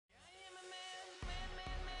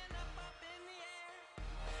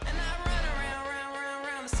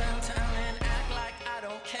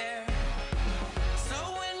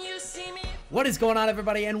What is going on,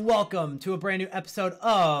 everybody, and welcome to a brand new episode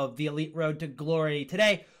of the Elite Road to Glory.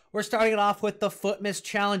 Today, we're starting it off with the FUTMAS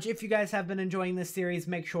challenge. If you guys have been enjoying this series,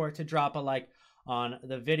 make sure to drop a like on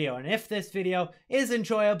the video. And if this video is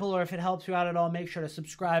enjoyable or if it helps you out at all, make sure to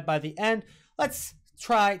subscribe by the end. Let's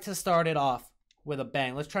try to start it off with a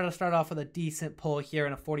bang. Let's try to start off with a decent pull here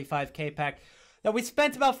in a 45K pack that we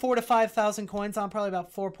spent about 4,000 to 5,000 coins on, probably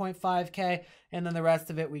about 4.5K, and then the rest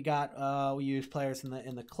of it we got we used players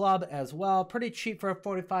in the club as well. Pretty cheap for a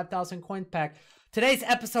 45,000 coin pack. Today's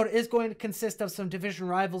episode is going to consist of some division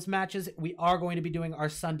rivals matches. We are going to be doing our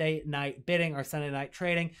Sunday night bidding, our Sunday night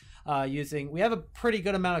trading, we have a pretty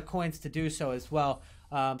good amount of coins to do so as well.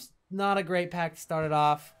 Not a great pack to start it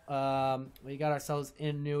off. We got ourselves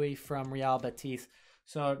Inui from Real Betis.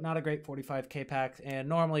 So not a great 45K pack, and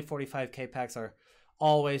normally 45K packs are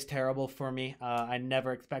always terrible for me. I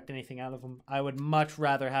never expect anything out of them. I would much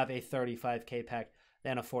rather have a 35K pack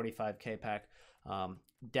than a 45K pack.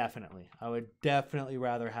 Definitely. I would definitely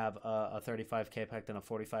rather have a 35K pack than a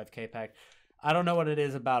 45K pack. I don't know what it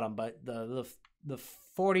is about them, but the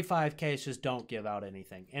 45Ks just don't give out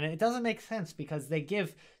anything. And it doesn't make sense because they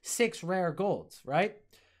give 6 rare golds, right?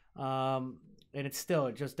 And it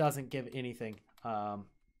just doesn't give anything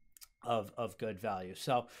of good value.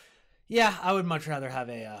 So yeah, I would much rather have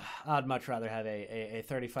a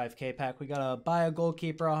 35K pack. We gotta buy a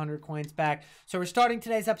goalkeeper, 100 coins back. So we're starting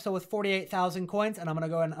today's episode with 48,000 coins, and I'm gonna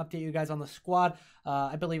go ahead and update you guys on the squad.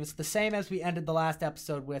 I believe it's the same as we ended the last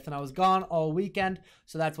episode with, and I was gone all weekend,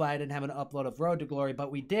 so that's why I didn't have an upload of Road to Glory,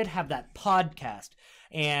 but we did have that podcast,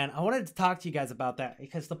 and I wanted to talk to you guys about that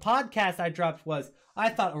because the podcast I dropped was, I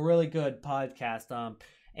thought, a really good podcast.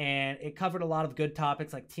 And it covered a lot of good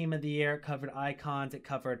topics like Team of the Year, it covered icons, it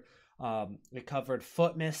covered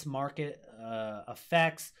FUTMAS market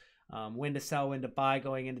effects, when to sell, when to buy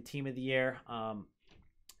going into Team of the Year,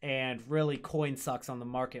 and really coin sucks on the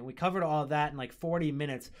market. And we covered all of that in like 40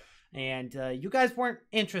 minutes, and you guys weren't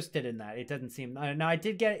interested in that. It doesn't seem. Now I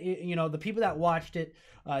did get, the people that watched it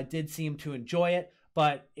did seem to enjoy it,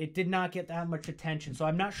 but it did not get that much attention. So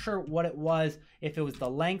I'm not sure what it was, if it was the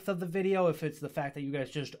length of the video, if it's the fact that you guys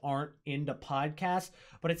just aren't into podcasts,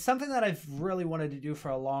 but it's something that I've really wanted to do for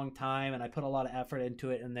a long time, and I put a lot of effort into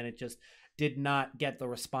it, and then it just did not get the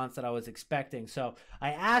response that I was expecting. So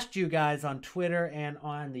I asked you guys on Twitter and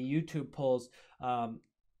on the YouTube polls,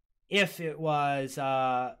 if it was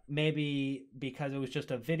maybe because it was just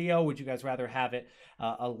a video, would you guys rather have it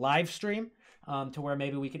a live stream? To where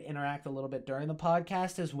maybe we could interact a little bit during the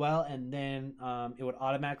podcast as well, and then it would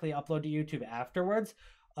automatically upload to YouTube afterwards.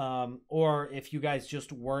 Or if you guys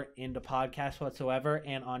just weren't into podcasts whatsoever.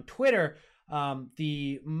 And on Twitter,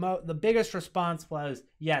 the biggest response was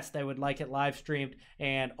yes, they would like it live streamed,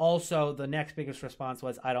 and also the next biggest response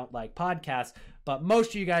was I don't like podcasts. But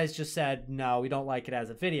most of you guys just said no, we don't like it as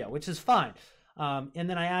a video, which is fine. And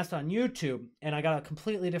then I asked on YouTube, and I got a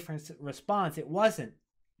completely different response. It wasn't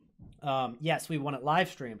yes, we want it live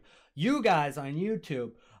streamed. You guys on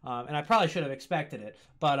YouTube, and I probably should have expected it,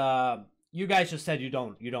 but you guys just said you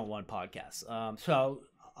don't want podcasts. So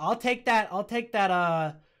I'll take that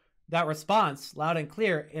response loud and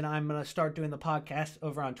clear, and I'm gonna start doing the podcast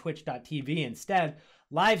over on twitch.tv instead,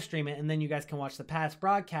 live stream it, and then you guys can watch the past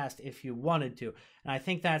broadcast if you wanted to. And I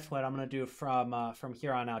think that's what I'm gonna do from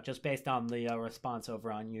here on out, just based on the response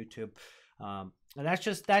over on YouTube. And that's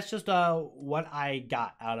just what I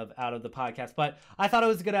got out of the podcast. But I thought it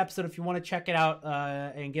was a good episode. If you want to check it out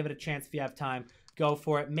and give it a chance, if you have time, go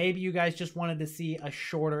for it. Maybe you guys just wanted to see a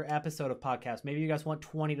shorter episode of podcast. Maybe you guys want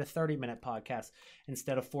 20 to 30 minute podcasts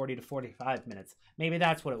instead of 40 to 45 minutes. Maybe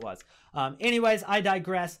that's what it was. Anyways, I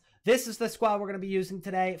digress. This is the squad we're going to be using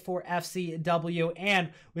today for FCW,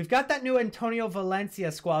 and we've got that new Antonio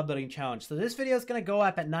Valencia squad building challenge. So this video is going to go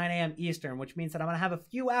up at 9 a.m. Eastern, which means that I'm going to have a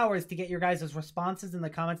few hours to get your guys' responses in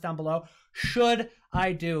the comments down below. Should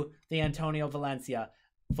I do the Antonio Valencia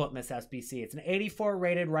FUTMAS SBC? It's an 84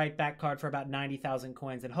 rated right back card for about 90,000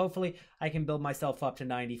 coins, and hopefully I can build myself up to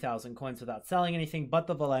 90,000 coins without selling anything but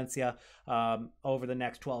the Valencia over the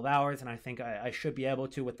next 12 hours, and I think I should be able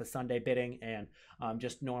to with the Sunday bidding and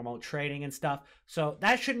just normal trading and stuff. So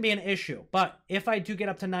that shouldn't be an issue. But if I do get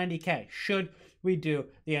up to 90K, should we do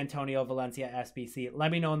the Antonio Valencia SBC?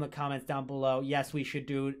 Let me know in the comments down below. Yes, we should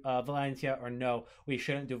do Valencia, or no, we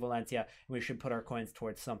shouldn't do Valencia. We should put our coins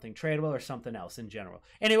towards something tradable or something else in general.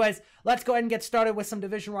 Anyways, let's go ahead and get started with some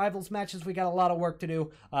division rivals matches. We got a lot of work to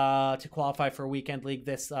do to qualify for a weekend league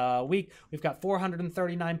this week. We've got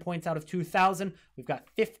 439 points out of 2,000. We've got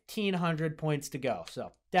 1,500 points to go.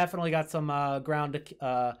 So definitely got some ground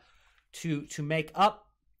to make up.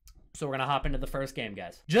 So we're going to hop into the first game,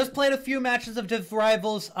 guys. Just played a few matches of Div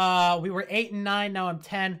Rivals. We were 8-9. Now I'm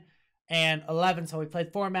 10-11. So we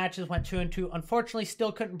played 4 matches, went 2-2. Unfortunately,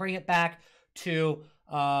 still couldn't bring it back to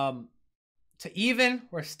even.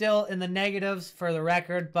 We're still in the negatives for the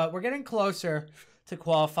record, but we're getting closer to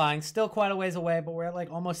qualifying. Still quite a ways away, but we're at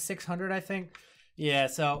like almost 600, I think. Yeah,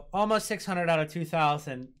 so almost 600 out of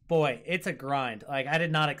 2,000. Boy, it's a grind. Like, I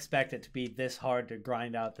did not expect it to be this hard to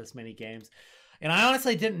grind out this many games. And I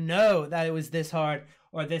honestly didn't know that it was this hard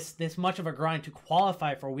or this much of a grind to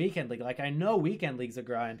qualify for Weekend League. Like, I know Weekend League's a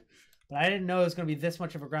grind, but I didn't know it was going to be this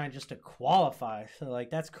much of a grind just to qualify. So,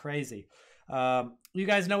 like, that's crazy. You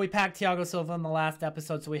guys know we packed Thiago Silva in the last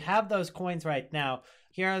episode, so we have those coins right now.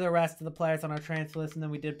 Here are the rest of the players on our transfer list, and then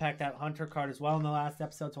we did pack that Hunter card as well in the last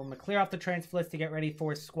episode. So I'm going to clear off the transfer list to get ready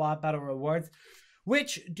for squad battle rewards,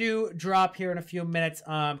 which do drop here in a few minutes.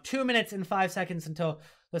 2 minutes and 5 seconds until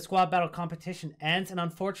the squad battle competition ends. And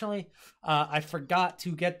unfortunately, I forgot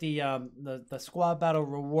to get the squad battle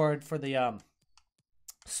reward for the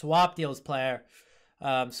swap deals player.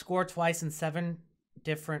 Score twice in 7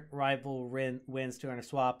 different rival wins during a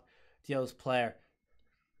swap deals player.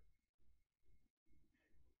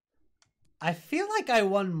 I feel like I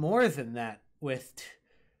won more than that with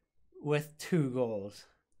 2 goals.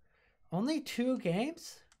 Only 2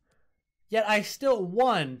 games? Yet I still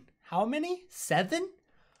won. How many? 7?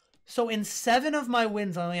 So in 7 of my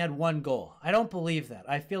wins, I only had 1 goal. I don't believe that.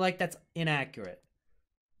 I feel like that's inaccurate.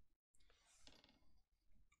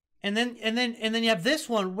 And then you have this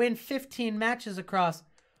one, win 15 matches across.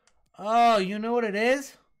 Oh, you know what it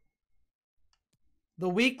is? The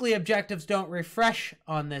weekly objectives don't refresh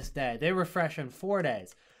on this day. They refresh in 4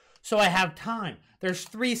 days. So I have time. There's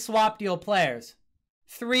 3 swap deal players.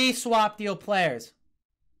 3 swap deal players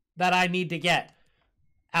that I need to get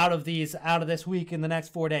out of this week in the next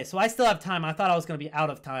 4 days. So I still have time. I thought I was going to be out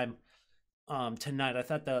of time tonight. I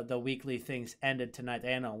thought the weekly things ended tonight.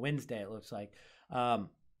 They end on Wednesday, it looks like.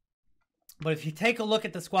 But if you take a look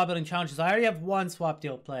at the squad building challenges, I already have 1 swap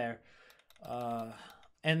deal player.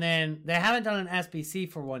 And then they haven't done an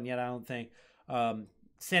SBC for one yet, I don't think,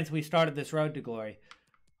 since we started this Road to Glory.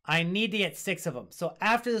 I need to get 6 of them. So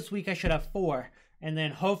after this week, I should have 4. And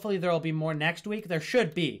then hopefully there will be more next week. There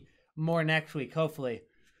should be more next week, hopefully,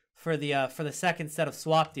 for the second set of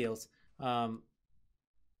swap deals to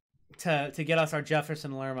get us our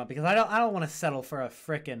Jefferson Lerma. Because I don't want to settle for a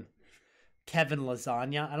frickin' Kevin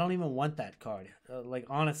Lasagna. I don't even want that card. Like,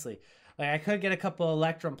 honestly. Like, I could get a couple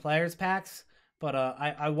Electrum Players packs. But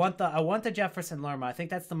I want the Jefferson Lerma. I think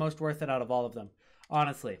that's the most worth it out of all of them,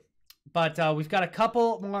 honestly. But we've got a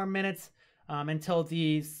couple more minutes until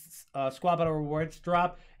these squad battle rewards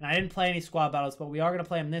drop. And I didn't play any squad battles, but we are going to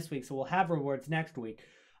play them this week, so we'll have rewards next week.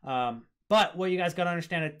 But what you guys got to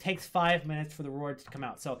understand, it takes 5 minutes for the rewards to come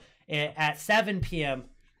out. So at 7 p.m.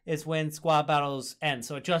 is when squad battles end.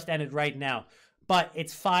 So it just ended right now. But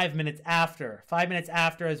it's 5 minutes after. 5 minutes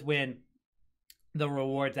after is when the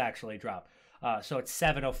rewards actually drop. So it's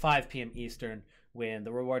 7:05 p.m. Eastern when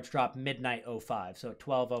the rewards drop midnight 05. So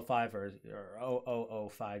 12:05 or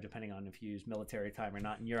 00:05, depending on if you use military time or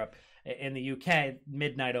not in Europe. In the UK,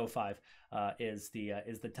 midnight 05 is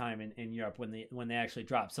the time in Europe when they actually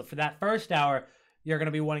drop. So for that first hour, you're going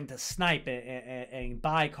to be wanting to snipe and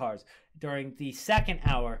buy cards. During the second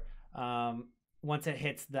hour, once it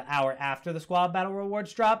hits the hour after the squad battle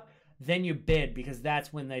rewards drop, then you bid, because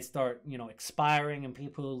that's when they start, expiring, and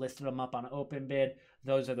people who listed them up on open bid,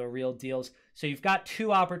 those are the real deals. So you've got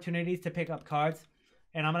 2 opportunities to pick up cards,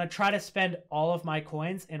 and I'm going to try to spend all of my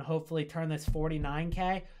coins and hopefully turn this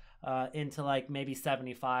 49K into like maybe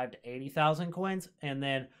 75 to 80,000 coins. And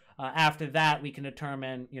then after that, we can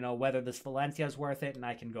determine, whether this Valencia is worth it, and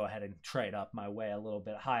I can go ahead and trade up my way a little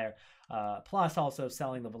bit higher. Plus also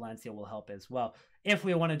selling the Valencia will help as well. If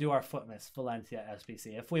we want to do our FUTMAS Valencia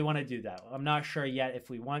SBC, if we want to do that. I'm not sure yet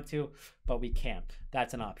if we want to, but we can.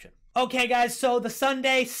 That's an option. Okay, guys, so the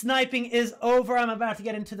Sunday sniping is over. I'm about to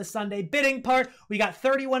get into the Sunday bidding part. We got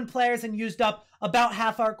 31 players and used up about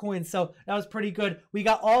half our coins, so that was pretty good. We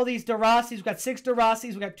got all these De Rossi's. We got 6 De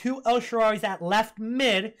Rossi's. We got 2 El Shararis at left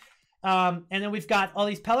mid. And then we've got all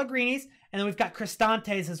these Pellegrinis, and then we've got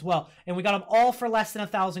Cristantes as well. And we got them all for less than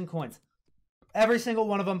 1,000 coins. Every single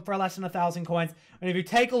one of them for less than 1,000 coins. And if you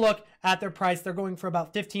take a look at their price, they're going for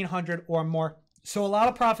about 1,500 or more So a lot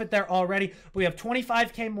of profit there already. We have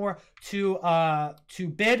 25K more to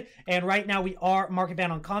bid, and right now we are market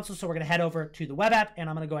ban on console, so we're going to head over to the web app, and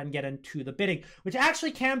I'm going to go ahead and get into the bidding, which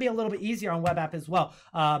actually can be a little bit easier on web app as well.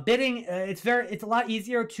 Bidding, it's a lot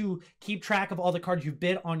easier to keep track of all the cards you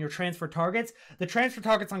bid on your transfer targets. The transfer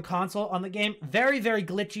targets on console on the game, very, very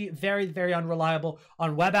glitchy, very, very unreliable.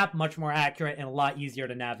 On web app, much more accurate and a lot easier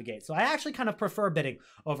to navigate. So I actually kind of prefer bidding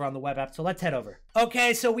over on the web app, so let's head over.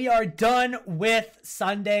 Okay, so we are done with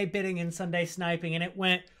Sunday bidding and Sunday sniping, and it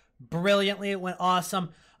went brilliantly. It went awesome.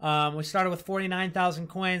 We started with 49,000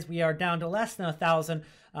 coins. We are down to less than 1,000,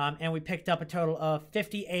 and we picked up a total of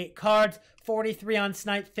 58 cards, 43 on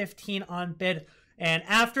snipe, 15 on bid. And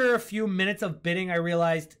after a few minutes of bidding, I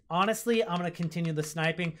realized, honestly, I'm going to continue the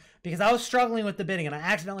sniping because I was struggling with the bidding, and I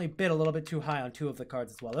accidentally bid a little bit too high on 2 of the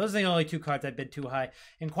cards as well. Those are the only 2 cards I bid too high,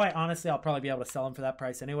 and quite honestly, I'll probably be able to sell them for that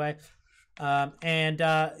price anyway.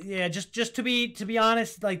 Yeah, just to be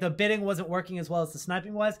honest, like the bidding wasn't working as well as the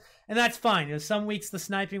sniping was, and that's fine. You know, some weeks the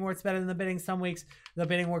sniping works better than the bidding, some weeks the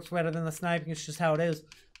bidding works better than the sniping. It's just how it is.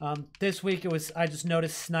 This week I just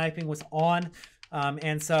noticed sniping was on,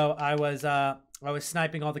 and so I was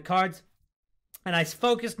sniping all the cards, and I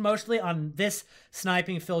focused mostly on this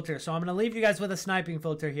sniping filter. So I'm gonna leave you guys with a sniping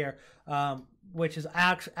filter here, which is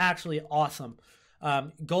actually awesome.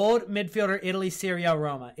 Gold midfielder, Italy, Serie A,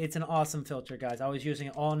 Roma. It's an awesome filter, guys. I was using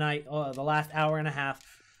it all night, the last hour and a half.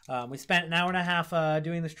 We spent an hour and a half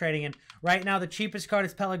doing this trading, and right now the cheapest card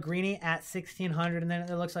is Pellegrini at 1,600, and then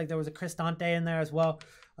it looks like there was a Cristante in there as well.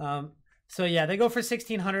 So yeah, they go for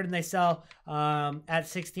 1,600 and they sell at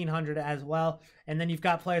 1,600 as well. And then you've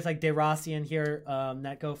got players like De Rossi in here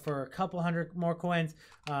that go for a couple hundred more coins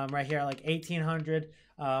right here, like 1,800.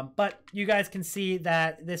 But you guys can see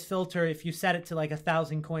that this filter, if you set it to like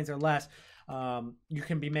 1,000 coins or less, you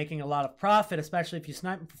can be making a lot of profit, especially if you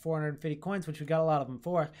snipe them for 450 coins, which we got a lot of them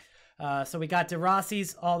for. So we got De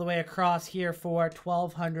Rossi's all the way across here for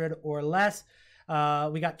 1,200 or less.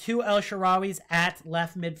 We got 2 El Shaarawy's at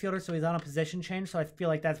left midfielder, so he's on a position change, so I feel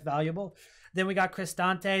like that's valuable. Then we got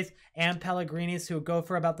Cristante's and Pellegrini's, who go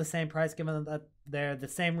for about the same price, given that they're the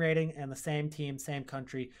same rating and the same team, same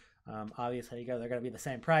country. Obviously, they're going to be the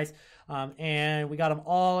same price. And we got them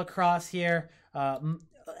all across here.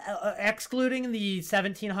 Excluding the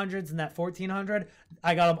 1,700s and that 1,400,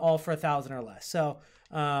 I got them all for 1,000 or less. So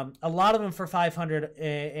a lot of them for 500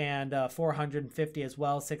 and 450 as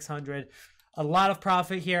well, 600. A lot of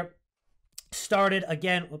profit here. Started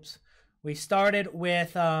again. Whoops. We started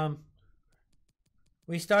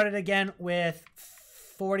again with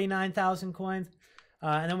 49,000 coins.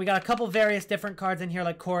 And then we got a couple various different cards in here,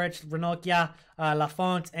 like Koric, Ranocchia,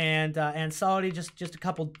 Lafont, and Solidi. Just a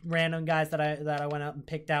couple random guys that I went out and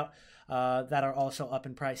picked out that are also up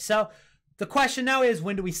in price. So the question now is,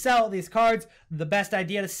 when do we sell these cards? The best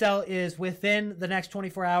idea to sell is within the next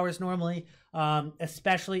 24 hours normally,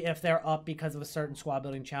 especially if they're up because of a certain squad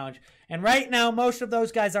building challenge. And right now, most of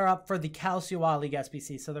those guys are up for the Calcio League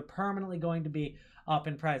SBC, so they're permanently going to be up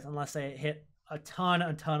in price unless they hit a ton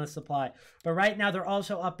of supply. But right now they're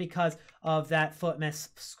also up because of that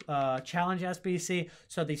FUTMAS challenge SBC.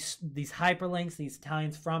 So these hyperlinks, these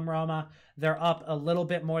Italians from Roma, they're up a little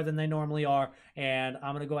bit more than they normally are, and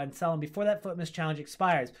I'm gonna go ahead and sell them before that FUTMAS challenge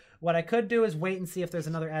expires. What I could do is wait and see if there's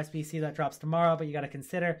another SBC that drops tomorrow, but you got to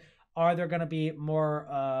consider, are there going to be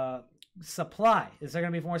more supply? Is there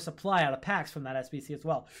going to be more supply out of packs from that SBC as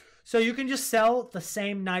well? So you can just sell the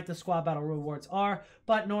same night the squad battle rewards are,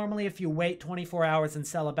 but normally if you wait 24 hours and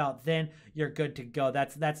sell about then, you're good to go.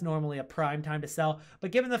 That's normally a prime time to sell.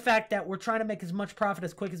 But given the fact that we're trying to make as much profit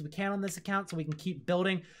as quick as we can on this account so we can keep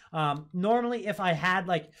building, normally if I had,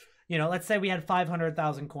 like, you know, let's say we had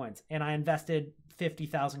 500,000 coins and I invested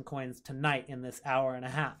 50,000 coins tonight in this hour and a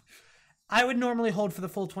half, I would normally hold for the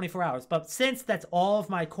full 24 hours. But since that's all of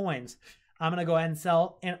my coins, I'm going to go ahead and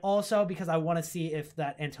sell. And also because I want to see if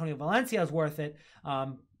that Antonio Valencia is worth it.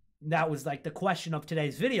 That was like the question of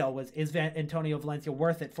today's video was, is Antonio Valencia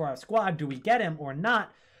worth it for our squad? Do we get him or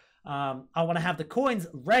not? I want to have the coins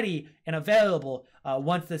ready and available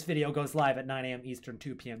once this video goes live at 9 a.m. Eastern,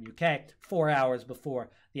 2 p.m. UK, 4 hours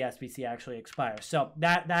before the SBC actually expires. So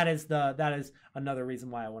that is another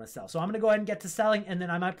reason why I want to sell. So I'm going to go ahead and get to selling, and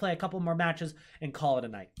then I might play a couple more matches and call it a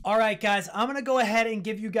night. All right, guys, I'm going to go ahead and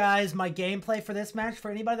give you guys my gameplay for this match.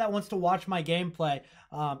 For anybody that wants to watch my gameplay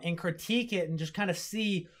and critique it and just kind of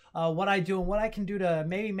see what I do and what I can do to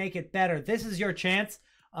maybe make it better, this is your chance.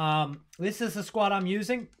 This is the squad I'm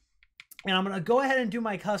using. And I'm going to go ahead and do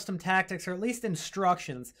my custom tactics, or at least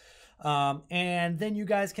instructions. And then you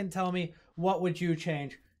guys can tell me, what would you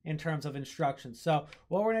change in terms of instructions? So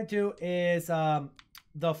what we're going to do is the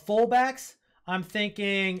fullbacks, I'm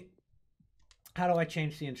thinking, how do I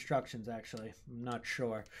change the instructions, actually? I'm not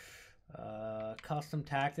sure. Custom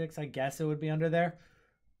tactics, I guess it would be under there.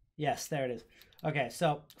 Yes, there it is. Okay,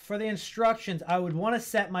 so for the instructions, I would want to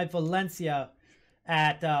set my Valencia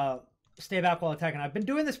at stay back while attacking. I've been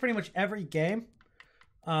doing this pretty much every game.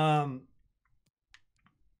 I've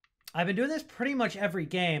been doing this pretty much every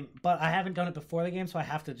game, but I haven't done it before the game, so I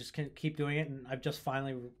have to just keep doing it, and I've just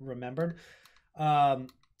finally remembered. And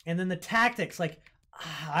then the tactics, like,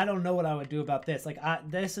 I don't know what I would do about this. Like,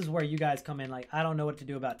 this is where you guys come in. Like, I don't know what to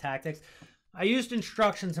do about tactics. I used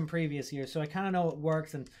instructions in previous years, so I kind of know what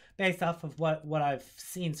works, and based off of what I've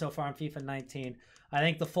seen so far in FIFA 19, I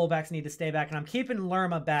think the fullbacks need to stay back, and I'm keeping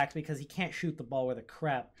Lerma back because he can't shoot the ball with a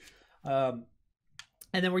crap. And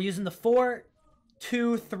then we're using the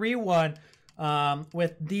 4-2-3-1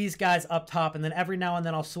 with these guys up top, and then every now and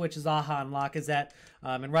then I'll switch Zaha and Lacazette.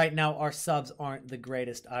 And right now our subs aren't the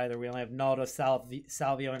greatest either. We only have Naldo,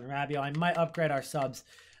 Salvio, and Rabiot. I might upgrade our subs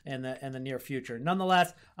in the near future.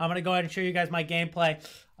 Nonetheless, I'm gonna go ahead and show you guys my gameplay.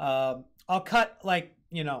 I'll cut, like,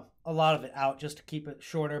 you know, a lot of it out just to keep it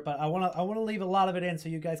shorter, but I wanna leave a lot of it in so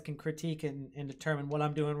you guys can critique and determine what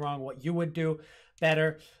I'm doing wrong, what you would do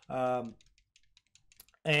better. And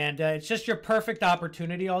it's just your perfect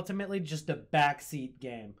opportunity, ultimately, just a backseat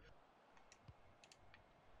game.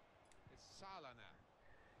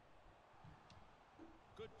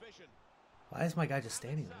 Why is my guy just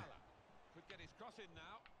standing there? Could get his cross in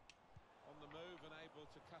now. On the move and able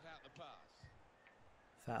to cut out the pass.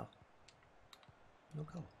 Foul. No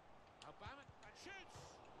goal. Obama and shoots.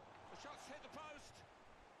 The shots hit the post.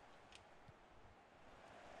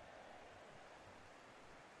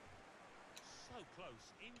 So close,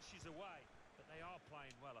 inches away, but they are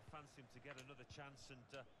playing well. I fancy him to get another chance and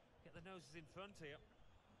get the noses in front here.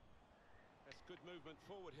 That's good movement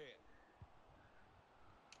forward here.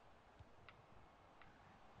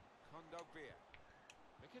 Kondogbia.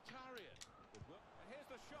 Mkhitaryan. And here's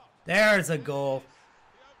the shot. There's a goal.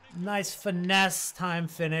 Nice finesse time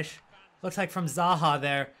finish. Looks like from Zaha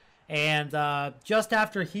there. And just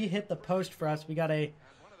after he hit the post for us, we got a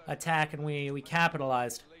attack and we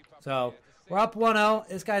capitalized. So we're up 1-0.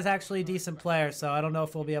 This guy's actually a decent player, so I don't know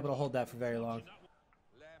if we'll be able to hold that for very long.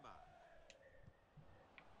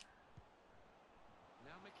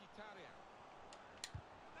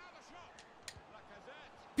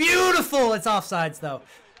 Beautiful! It's offsides, though.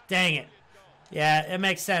 Dang it. Yeah, it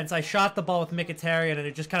makes sense. I shot the ball with Mkhitaryan, and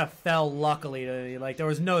it just kind of fell luckily to me. Like, there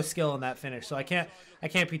was no skill in that finish, so I can't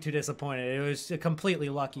be too disappointed. It was a completely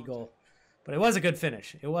lucky goal. But it was a good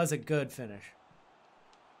finish. It was a good finish.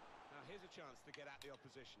 Now here's a chance to get at the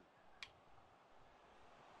opposition.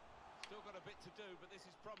 Still got a bit to do, but this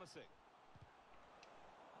is promising.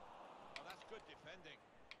 Oh, that's good defending.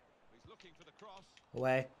 He's looking for the cross.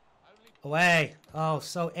 Away. Away. Oh,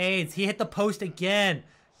 so AIDS. He hit the post again.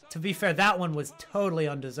 To be fair, that one was totally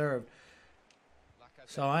undeserved.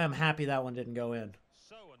 So I am happy that one didn't go in.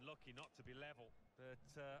 So unlucky not to be level. But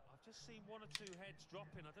I've just seen one or two heads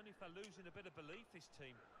dropping. I don't know if they're losing a bit of belief, this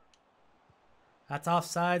team. That's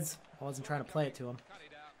offsides. I wasn't trying to play it to him. Cut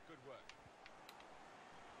it out. Good work.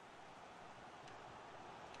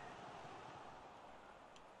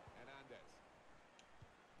 Hernandez.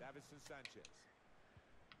 Davinson Sanchez.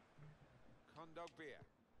 Kondogbia.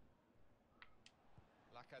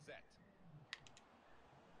 Lacazette.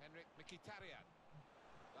 Henrik Mkhitaryan.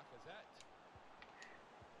 Lacazette.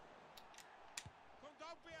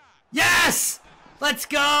 Kondogbia. Yes! Let's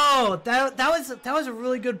go! That was a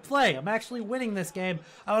really good play. I'm actually winning this game.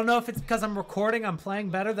 I don't know if it's because I'm recording, I'm playing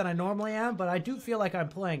better than I normally am, but I do feel like I'm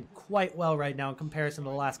playing quite well right now in comparison to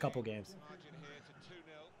the last couple games. Margin here to 2-0.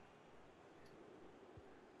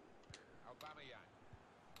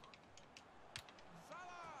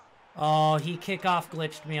 Oh, he kickoff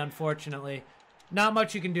glitched me, unfortunately. Not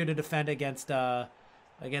much you can do to defend against the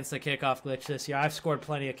kickoff glitch this year. I've scored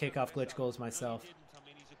plenty of kickoff glitch goals myself.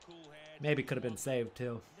 Maybe could have been saved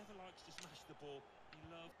too. Never likes to smash the ball. He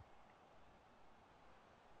loves...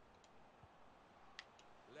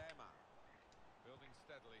 Lerma. Building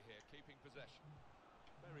steadily here, keeping possession.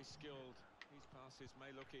 Very skilled. These passes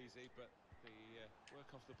may look easy, but the work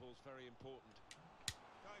off the ball is very important.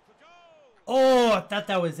 Going for goal! Oh, I thought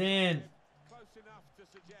that was in. Close enough to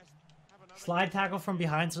suggest have another Slide tackle from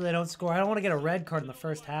behind so they don't score. I don't want to get a red card in the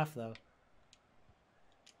first half, though.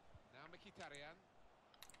 Now Mkhitaryan.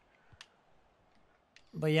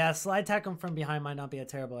 But yeah, slide tackle from behind might not be a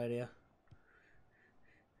terrible idea.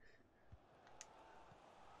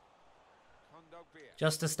 Kondogbia.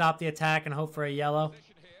 Just to stop the attack and hope for a yellow.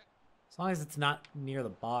 Position here. As long as it's not near the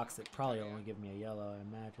box, it probably only give me a yellow, I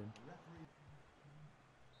imagine.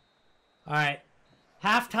 All right.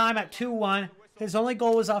 Halftime at 2-1. His only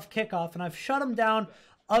goal was off kickoff, and I've shut him down.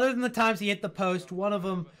 Other than the times he hit the post, one of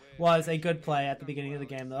them was a good play at the beginning of the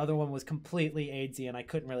game. The other one was completely AIDSy, and I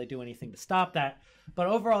couldn't really do anything to stop that. But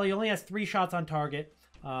overall, he only has 3 shots on target,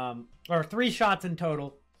 or 3 shots in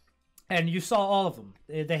total. And you saw all of them.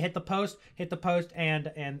 They hit the post,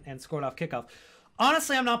 and scored off kickoff.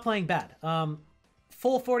 Honestly, I'm not playing bad.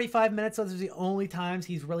 Full 45 minutes, those are the only times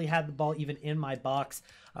he's really had the ball even in my box.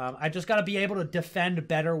 I just got to be able to defend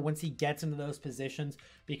better once he gets into those positions,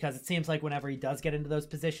 because it seems like whenever he does get into those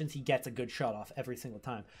positions, he gets a good shot off every single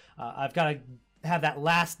time. I've got to have that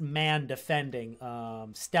last man defending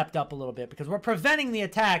stepped up a little bit, because we're preventing the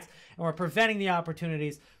attacks and we're preventing the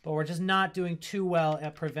opportunities, but we're just not doing too well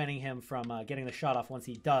at preventing him from getting the shot off once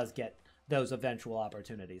he does get those eventual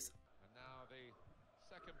opportunities. And now the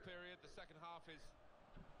second period, the second half is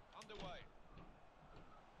underway.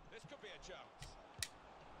 This could be a chance.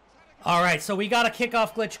 All right, so we got a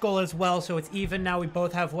kickoff glitch goal as well, so it's even now. We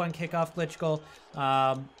both have 1 kickoff glitch goal.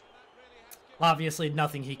 Obviously,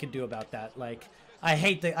 nothing he can do about that. Like, I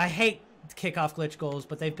hate kickoff glitch goals,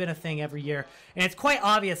 but they've been a thing every year, and it's quite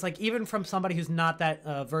obvious. Like, even from somebody who's not that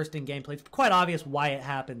versed in gameplay, it's quite obvious why it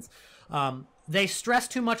happens. They stress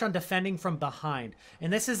too much on defending from behind,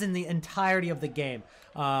 and this is in the entirety of the game.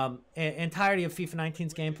 Entirety of FIFA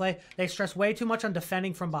 19's gameplay, they stress way too much on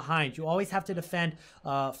defending from behind. You always have to defend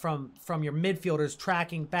from your midfielders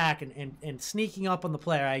tracking back and sneaking up on the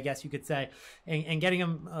player, I guess you could say, and getting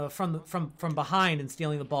him from behind and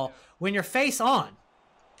stealing the ball. When you're face on,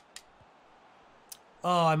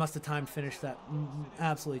 oh, I must have timed finished that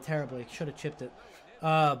absolutely terribly. Should have chipped it.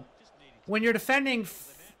 When you're defending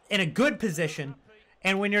in a good position,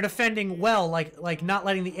 and when you're defending well, like not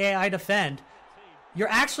letting the AI defend, you're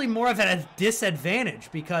actually more of at a disadvantage,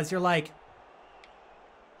 because you're like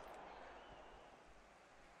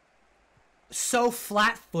so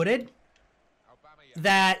flat-footed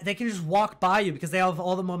that they can just walk by you because they have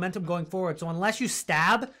all the momentum going forward. So unless you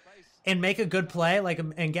stab and make a good play,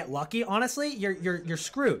 and get lucky, honestly, you're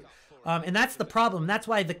screwed. And that's the problem. That's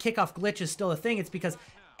why the kickoff glitch is still a thing. It's because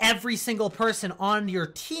every single person on your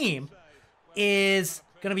team is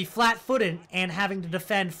going to be flat-footed and having to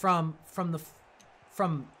defend from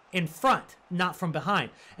in front, not from behind.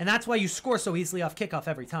 And that's why you score so easily off kickoff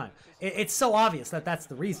every time. It's so obvious that that's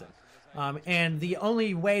the reason. And the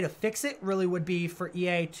only way to fix it really would be for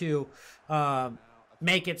EA to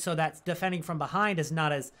make it so that defending from behind is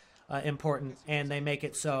not as important, and they make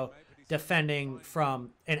it so defending from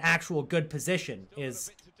an actual good position is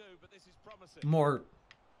more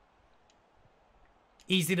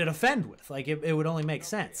easy to defend with. Like, it would only make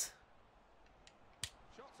sense.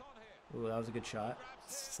 Ooh, that was a good shot.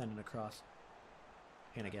 Send it across.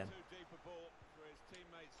 And again. Oh,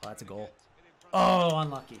 that's a goal. Oh,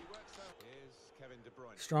 unlucky.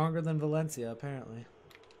 Stronger than Valencia, apparently.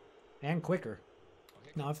 And quicker.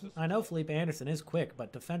 Now, I know Felipe Anderson is quick,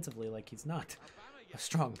 but defensively, like, he's not a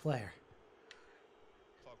strong player.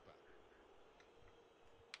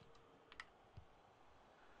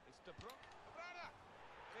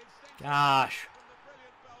 Gosh.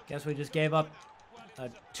 Guess we just gave up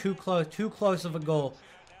too close of a goal.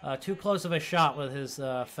 Too close of a shot with his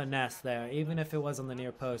finesse there, even if it was on the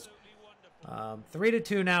near post.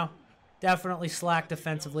 3-2 now. Definitely slack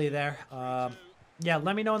defensively there. Yeah,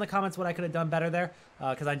 let me know in the comments what I could have done better there,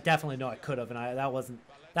 because I definitely know I could have, and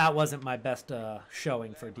that wasn't my best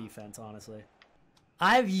showing for defense, honestly.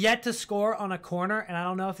 I've yet to score on a corner, and I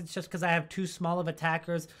don't know if it's just because I have too small of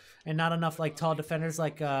attackers and not enough like tall defenders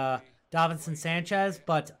like Davinson Sanchez,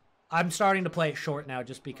 but I'm starting to play it short now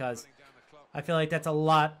just because I feel like that's a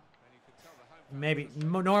lot, maybe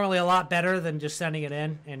normally a lot better than just sending it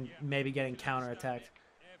in and maybe getting counterattacked.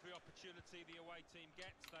 Every opportunity the away team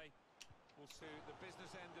gets, they will see the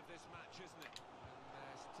business end of this match, isn't it? And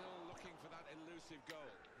they're still looking for that elusive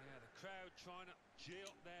goal. Yeah, the crowd trying to gee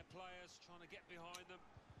up their players, trying to get behind them,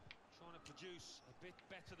 trying to produce a bit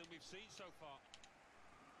better than we've seen so far.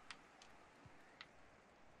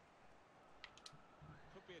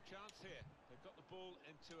 Could be a chance here. They've got the ball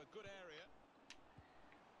into a good area.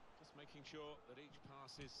 Just making sure that each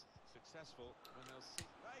pass is successful when they'll see.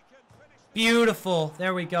 They can finish. Beautiful.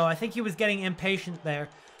 There we go. I think he was getting impatient there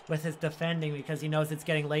with his defending because he knows it's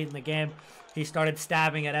getting late in the game. He started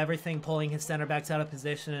stabbing at everything, pulling his center backs out of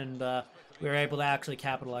position, and we were able to actually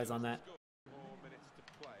capitalize on that. 4 minutes to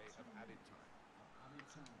play of added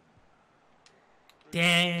time.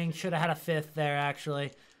 Dang, should have had a fifth there,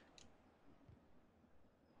 actually.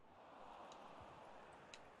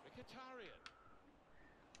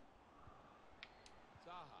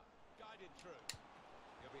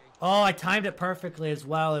 Oh, I timed it perfectly as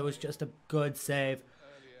well. It was just a good save.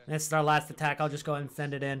 This is our last attack. I'll just go ahead and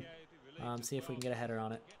send it in. See if we can get a header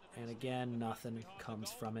on it. And again, nothing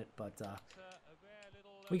comes from it. But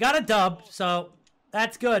we got a dub, so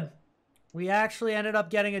that's good. We actually ended up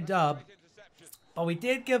getting a dub. But we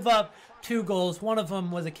did give up 2 goals. One of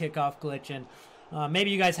them was a kickoff glitch. And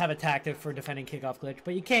maybe you guys have a tactic for defending kickoff glitch.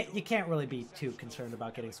 But you can't really be too concerned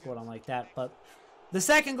about getting scored on like that. But the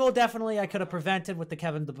second goal, definitely, I could have prevented with the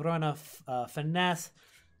Kevin De Bruyne finesse.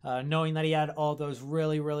 Knowing that he had all those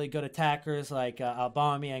really, really good attackers like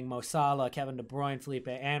Aubameyang, Mo Salah, Kevin De Bruyne, Felipe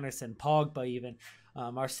Anderson, Pogba even,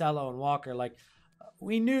 Marcelo and Walker. Like,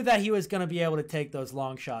 we knew that he was going to be able to take those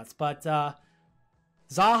long shots. But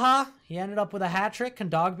Zaha, he ended up with a hat-trick,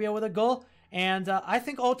 Kondogbia with a goal. And I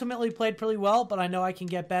think ultimately played pretty well, but I know I can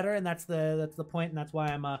get better, and that's the point, and that's why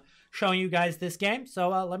I'm showing you guys this game. So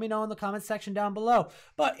let me know in the comments section down below.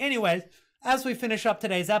 But anyways, as we finish up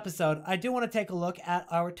today's episode, I do want to take a look at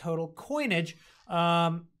our total coinage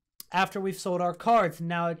after we've sold our cards.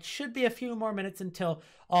 Now, it should be a few more minutes until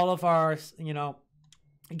all of our,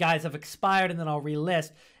 guys have expired, and then I'll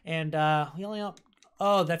relist. And we only up.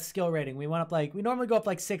 Oh, that's skill rating. We went up we normally go up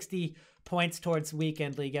like 60 points towards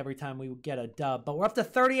Weekend League every time we get a dub. But we're up to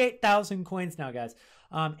 38,000 coins now, guys.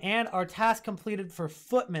 And our task completed for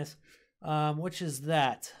FUTMAS, which is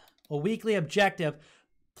that. A weekly objective.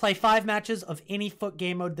 Play 5 matches of any FUT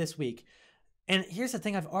game mode this week. And here's the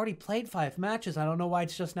thing, I've already played 5 matches. I don't know why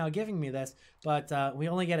it's just now giving me this, but we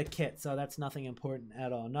only get a kit, so that's nothing important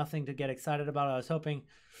at all. Nothing to get excited about. I was hoping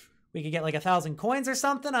we could get like 1,000 coins or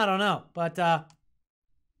something. I don't know. But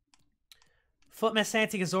FUTMAS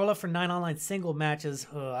Santi Cazorla for 9 online single matches.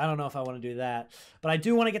 I don't know if I want to do that. But I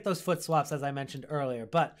do want to get those FUT swaps, as I mentioned earlier.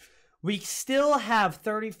 But we still have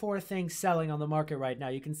 34 things selling on the market right now.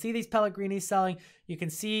 You can see these Pellegrini selling. You can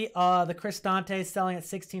see the Cristante selling at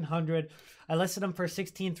 1,600. I listed them for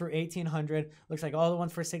 16 through 1,800. Looks like all the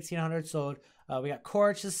ones for 1,600 sold. We got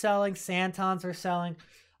Coric is selling. Santons are selling.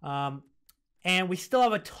 And we still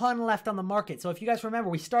have a ton left on the market. So if you guys remember,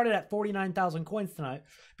 we started at 49,000 coins tonight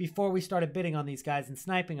before we started bidding on these guys and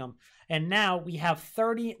sniping them. And now we have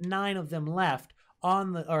 39 of them left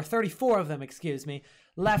on the, or 34 of them, excuse me,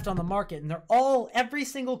 left on the market, and they're all, every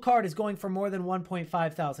single card is going for more than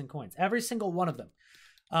 1.5 thousand coins, every single one of them.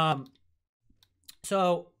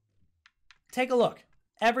 So take a look,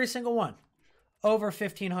 every single one over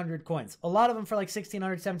 1,500 coins, a lot of them for like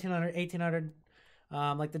 1,600, 1,700, 1,800,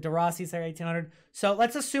 like the DeRossi's there 1,800. So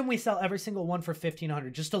let's assume we sell every single one for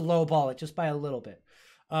 1,500, just to lowball it just by a little bit.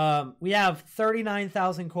 We have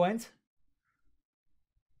 39,000 coins.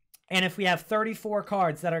 And if we have 34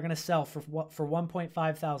 cards that are going to sell for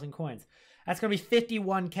 1.5 thousand coins, that's going to be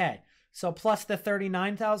 51K. So plus the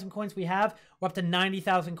 39,000 coins we have, we're up to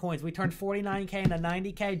 90,000 coins. We turned 49K into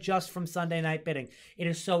 90K just from Sunday night bidding. It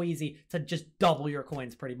is so easy to just double your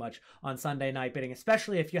coins pretty much on Sunday night bidding,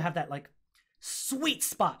 especially if you have that like sweet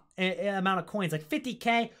spot amount of coins. Like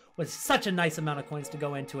 50K was such a nice amount of coins to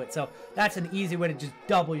go into it. So that's an easy way to just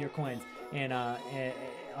double your coins in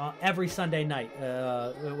every Sunday night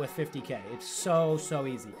with 50K. It's so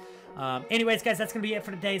easy. Anyways, guys, that's going to be it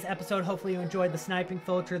for today's episode. Hopefully you enjoyed the sniping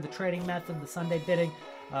filter, the trading method, the Sunday bidding,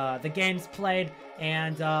 the games played,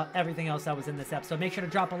 and everything else that was in this episode. Make sure to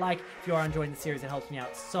drop a like if you are enjoying the series. It helps me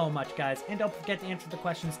out so much, guys. And don't forget to answer the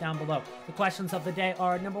questions down below. The questions of the day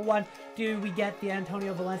are, number 1, do we get the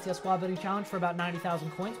Antonio Valencia squad bidding challenge for about 90,000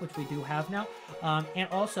 coins, which we do have now? And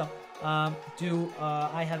also, do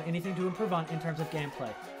I have anything to improve on in terms of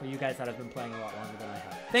gameplay for you guys that have been playing a lot longer than I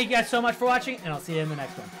have? Thank you guys so much for watching, and I'll see you in the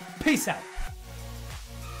next one. Peace out.